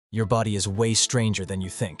Your body is way stranger than you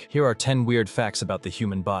think. Here are 10 weird facts about the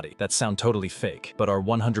human body that sound totally fake, but are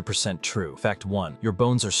 100% true. Fact 1. Your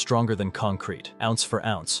bones are stronger than concrete. Ounce for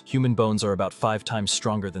ounce, human bones are about 5 times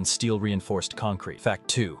stronger than steel-reinforced concrete. Fact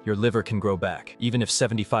 2. Your liver can grow back. Even if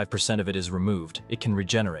 75% of it is removed, it can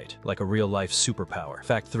regenerate, like a real-life superpower.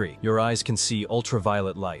 Fact 3. Your eyes can see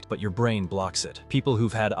ultraviolet light, but your brain blocks it. People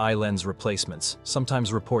who've had eye lens replacements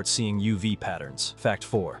sometimes report seeing UV patterns. Fact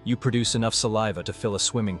 4. You produce enough saliva to fill a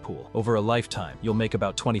swimming pool. Over a lifetime, you'll make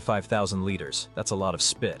about 25,000 liters. That's a lot of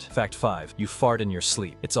spit. Fact 5. You fart in your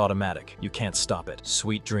sleep. It's automatic. You can't stop it.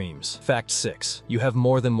 Sweet dreams. Fact 6. You have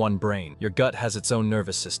more than one brain. Your gut has its own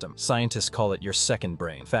nervous system. Scientists call it your second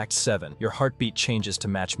brain. Fact 7. Your heartbeat changes to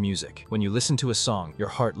match music. When you listen to a song, your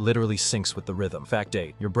heart literally syncs with the rhythm. Fact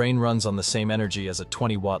 8. Your brain runs on the same energy as a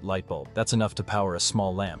 20-watt light bulb. That's enough to power a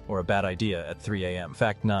small lamp, or a bad idea at 3 a.m.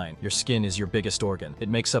 Fact 9. Your skin is your biggest organ. It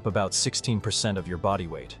makes up about 16% of your body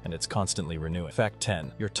weight, and it's constantly renewing. Fact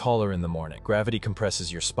 10. You're taller in the morning. Gravity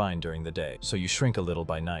compresses your spine during the day, so you shrink a little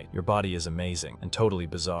by night. Your body is amazing and totally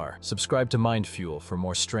bizarre. Subscribe to MindFuel for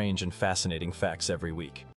more strange and fascinating facts every week.